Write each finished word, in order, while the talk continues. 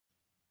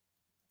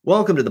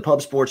Welcome to the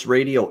Pub Sports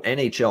Radio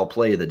NHL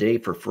Play of the Day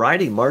for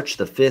Friday, March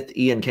the 5th.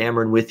 Ian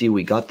Cameron with you.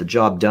 We got the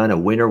job done. A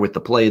winner with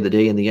the Play of the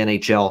Day in the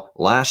NHL.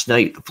 Last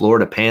night, the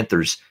Florida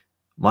Panthers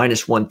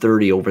minus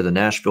 130 over the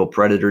Nashville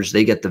Predators.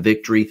 They get the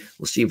victory.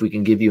 We'll see if we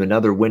can give you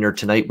another winner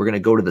tonight. We're going to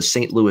go to the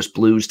St. Louis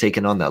Blues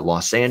taking on the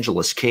Los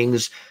Angeles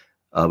Kings.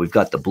 We've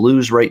got the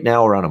Blues right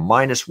now around a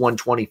minus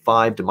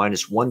 125 to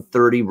minus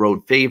 130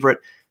 road favorite.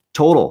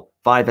 Total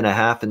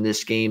 5.5 in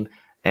this game.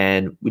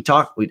 And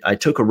I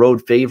took a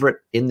road favorite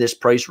in this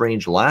price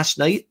range last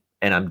night,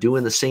 and I'm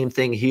doing the same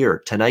thing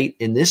here tonight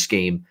in this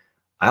game.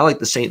 I like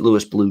the St.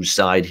 Louis Blues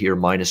side here,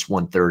 minus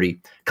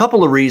 130.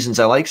 Couple of reasons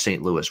I like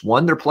St. Louis.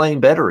 One, they're playing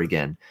better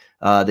again.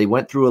 They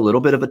went through a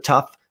little bit of a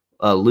tough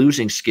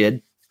losing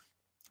skid.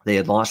 They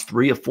had lost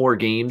 3 of 4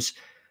 games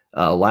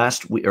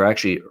last week, or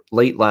actually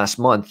late last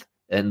month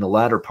and the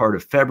latter part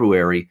of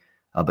February.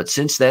 But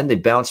since then, they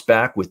bounced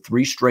back with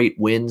 3 straight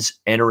wins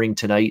entering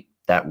tonight.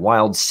 That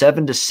wild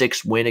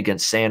 7-6 win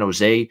against San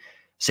Jose.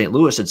 St.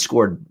 Louis had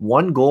scored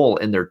 1 goal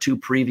in their 2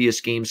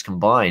 previous games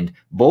combined.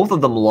 Both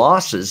of them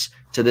losses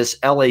to this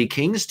LA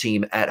Kings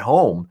team at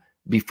home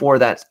before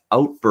that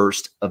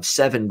outburst of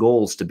 7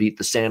 goals to beat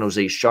the San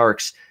Jose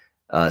Sharks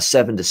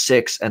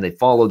 7-6. And they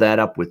followed that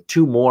up with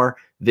 2 more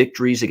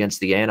victories against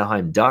the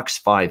Anaheim Ducks,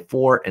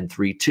 5-4 and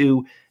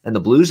 3-2. And the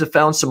Blues have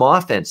found some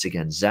offense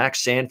again. Zach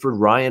Sanford,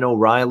 Ryan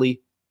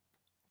O'Reilly,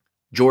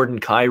 Jordan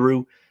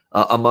Kyrou,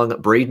 among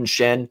Braden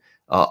Shen.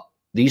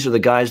 These are the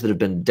guys that have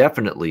been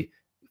definitely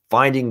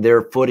finding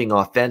their footing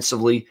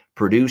offensively,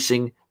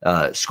 producing,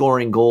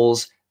 scoring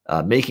goals,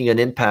 making an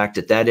impact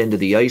at that end of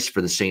the ice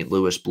for the St.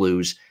 Louis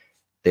Blues.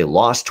 They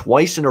lost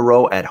twice in a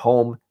row at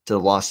home to the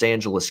Los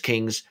Angeles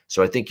Kings,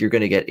 so I think you're going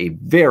to get a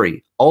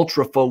very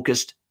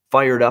ultra-focused,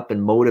 fired up,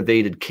 and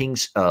motivated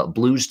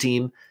Blues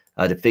team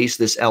to face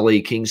this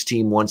LA Kings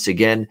team once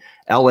again.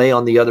 LA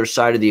on the other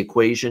side of the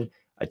equation.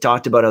 I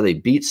talked about how they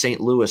beat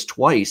St. Louis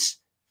twice,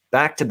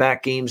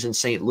 back-to-back games in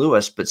St.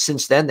 Louis, but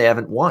since then they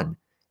haven't won.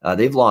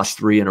 They've lost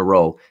 3 in a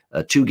row,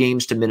 2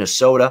 games to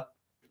Minnesota,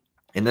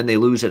 and then they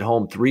lose at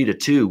home 3-2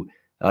 to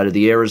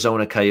the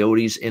Arizona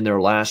Coyotes in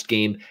their last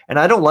game. And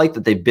I don't like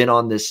that they've been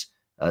on this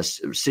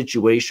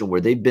situation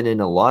where they've been in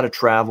a lot of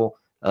travel.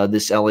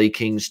 This LA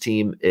Kings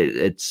team,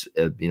 they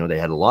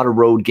had a lot of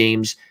road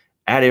games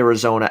at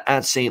Arizona,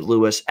 at St.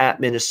 Louis,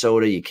 at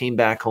Minnesota. You came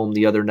back home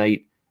the other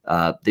night.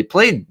 They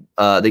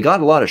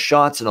got a lot of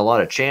shots and a lot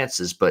of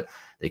chances, but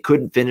they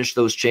couldn't finish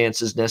those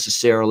chances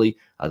necessarily.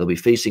 They'll be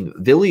facing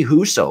Ville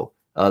Husso,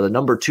 the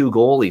number 2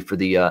 goalie for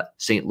the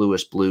St.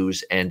 Louis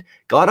Blues, and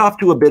got off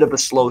to a bit of a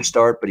slow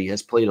start, but he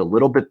has played a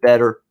little bit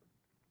better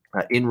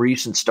in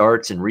recent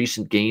starts, in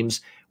recent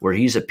games where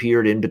he's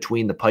appeared in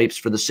between the pipes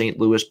for the St.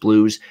 Louis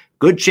Blues.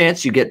 Good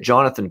chance you get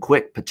Jonathan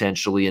Quick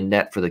potentially in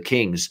net for the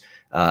Kings.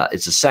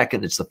 It's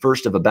the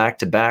first of a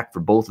back-to-back for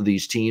both of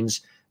these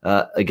teams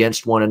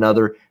against one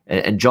another.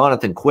 And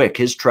Jonathan Quick,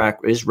 his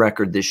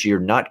record this year,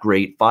 not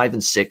great.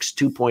 5-6,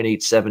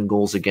 2.87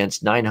 goals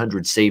against,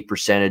 900 save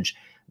percentage,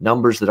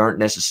 numbers that aren't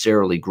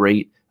necessarily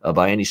great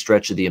by any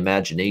stretch of the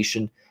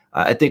imagination.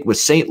 I think with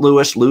St.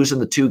 Louis losing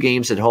the 2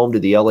 games at home to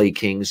the LA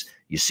Kings,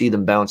 you see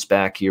them bounce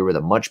back here with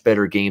a much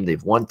better game.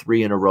 They've won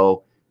 3 in a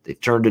row.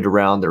 They've turned it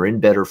around. They're in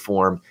better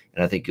form.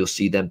 And I think you'll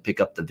see them pick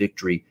up the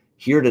victory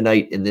here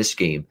tonight in this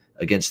game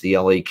against the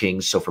LA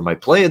Kings. So for my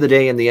play of the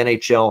day in the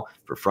NHL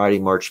for Friday,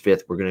 March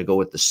 5th, we're going to go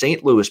with the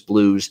St. Louis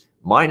Blues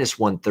minus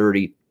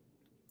 130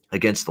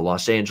 against the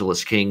Los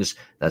Angeles Kings.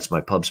 That's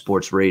my Pub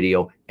Sports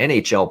Radio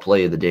NHL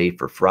play of the day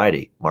for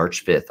Friday,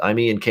 March 5th. I'm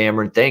Ian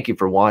Cameron. Thank you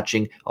for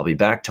watching. I'll be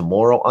back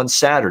tomorrow on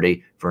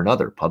Saturday for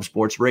another Pub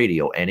Sports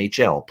Radio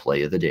NHL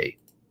play of the day.